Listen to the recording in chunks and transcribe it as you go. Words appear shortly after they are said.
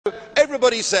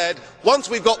Everybody said, once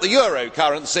we've got the euro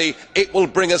currency, it will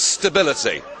bring us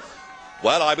stability.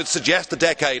 Well, I would suggest a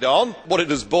decade on, what it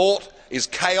has brought is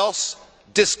chaos,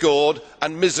 discord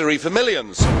and misery for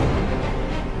millions.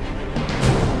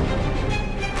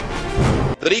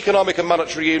 That economic and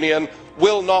monetary union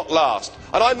will not last.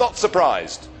 And I'm not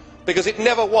surprised, because it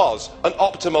never was an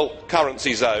optimal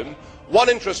currency zone. One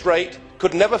interest rate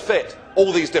could never fit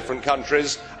all these different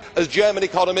countries. As German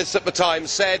economists at the time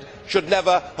said, should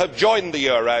never have joined the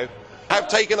euro, have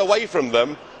taken away from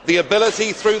them the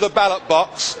ability through the ballot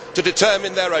box to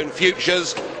determine their own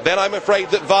futures, then I'm afraid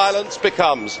that violence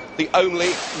becomes the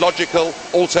only logical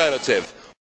alternative.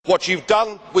 What you've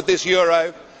done with this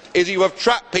euro is you have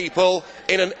trapped people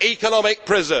in an economic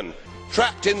prison,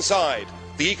 trapped inside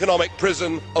the economic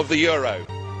prison of the euro.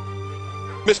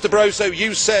 Mr Barroso,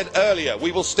 you said earlier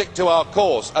we will stick to our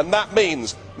course, and that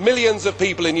means millions of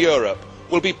people in Europe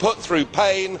will be put through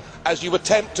pain as you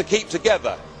attempt to keep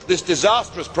together this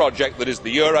disastrous project that is the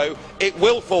euro. It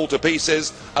will fall to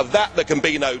pieces, of that there can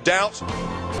be no doubt.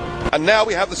 And now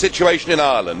we have the situation in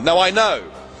Ireland. Now I know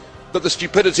that the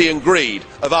stupidity and greed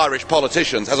of Irish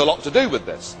politicians has a lot to do with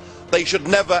this. They should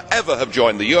never ever have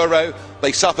joined the euro.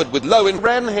 They suffered with low interest.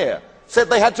 Wren here said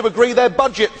they had to agree their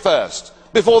budget first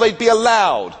before they'd be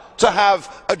allowed to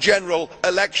have a general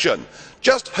election.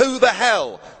 Just who the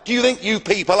hell do you think you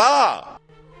people are?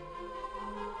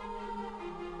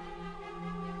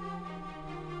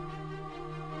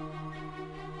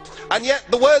 And yet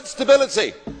the word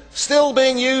stability still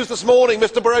being used this morning.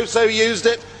 Mr Barroso used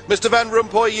it, Mr Van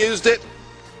Rompuy used it.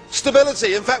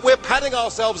 Stability, in fact we're patting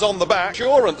ourselves on the back.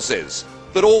 Assurances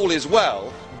that all is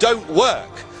well don't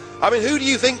work. I mean, who do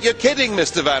you think you're kidding,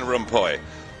 Mr Van Rompuy?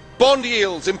 Bond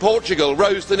yields in Portugal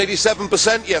rose to nearly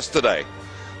 7% yesterday.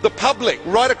 The public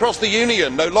right across the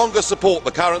Union no longer support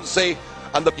the currency,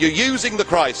 and you're using the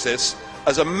crisis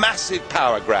as a massive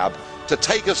power grab to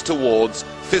take us towards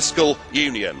fiscal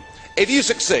union. If you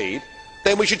succeed,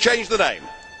 then we should change the name.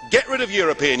 Get rid of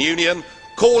European Union,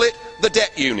 call it the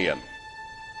Debt Union.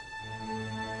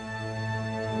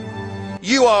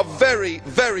 You are very,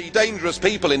 very dangerous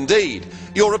people indeed.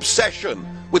 Your obsession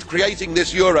with creating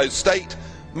this euro state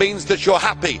means that you're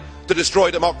happy to destroy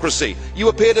democracy. You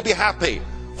appear to be happy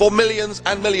for millions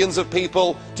and millions of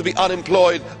people to be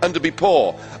unemployed and to be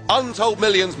poor. Untold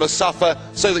millions must suffer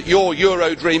so that your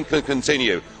euro dream can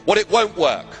continue. Well, it won't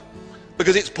work,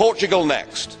 because it's Portugal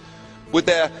next. With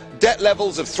their debt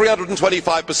levels of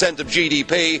 325% of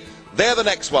GDP, they're the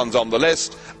next ones on the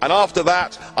list, and after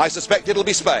that I suspect it'll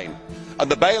be Spain. And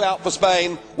the bailout for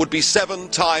Spain would be 7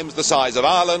 times the size of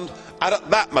Ireland, and at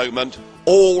that moment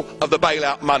all of the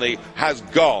bailout money has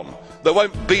gone. There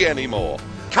won't be any more.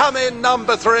 Come in,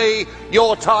 number 3,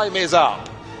 your time is up.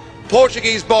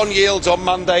 Portuguese bond yields on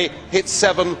Monday hit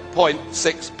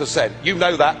 7.6%. You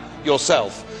know that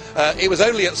yourself. It was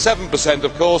only at 7%,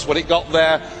 of course, when it got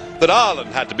there, that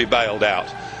Ireland had to be bailed out.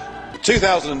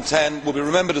 2010 will be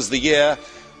remembered as the year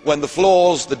when the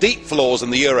flaws, the deep flaws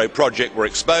in the euro project were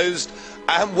exposed,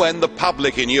 and when the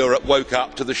public in Europe woke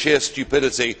up to the sheer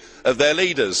stupidity of their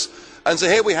leaders. And so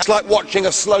here we have, it's like watching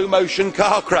a slow motion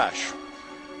car crash.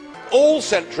 All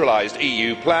centralised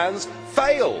EU plans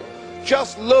fail.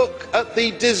 Just look at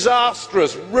the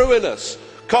disastrous, ruinous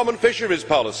common fisheries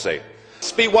policy.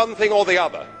 It's be one thing or the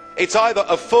other. It's either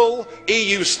a full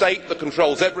EU state that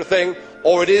controls everything,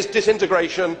 or it is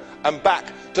disintegration and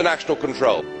back to national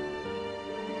control.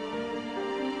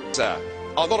 Sir,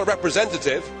 I'm not a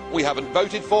representative. We haven't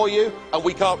voted for you and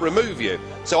we can't remove you.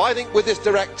 So I think with this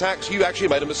direct tax you actually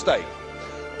made a mistake.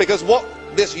 Because what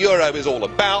this euro is all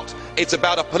about, it's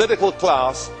about a political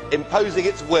class imposing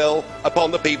its will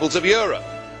upon the peoples of Europe.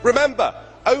 Remember,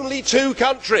 only 2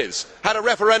 countries had a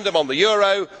referendum on the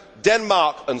euro,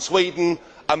 Denmark and Sweden,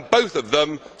 and both of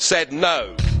them said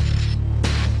no.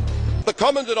 The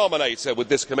common denominator with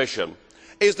this Commission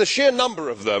is the sheer number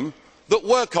of them that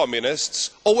were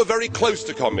communists or were very close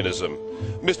to communism.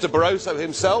 Mr Barroso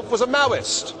himself was a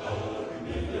Maoist.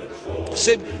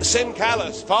 Sim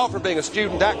Kallas, far from being a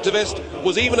student activist,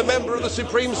 was even a member of the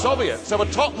Supreme Soviet. So a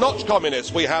top-notch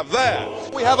communist we have there.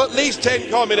 We have at least 10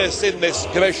 communists in this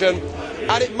Commission,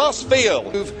 and it must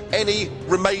feel any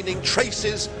remaining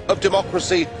traces of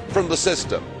democracy from the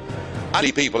system.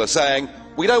 And people are saying,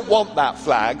 we don't want that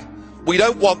flag, we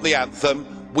don't want the anthem,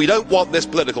 we don't want this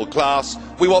political class,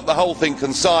 we want the whole thing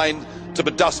consigned to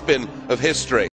the dustbin of history.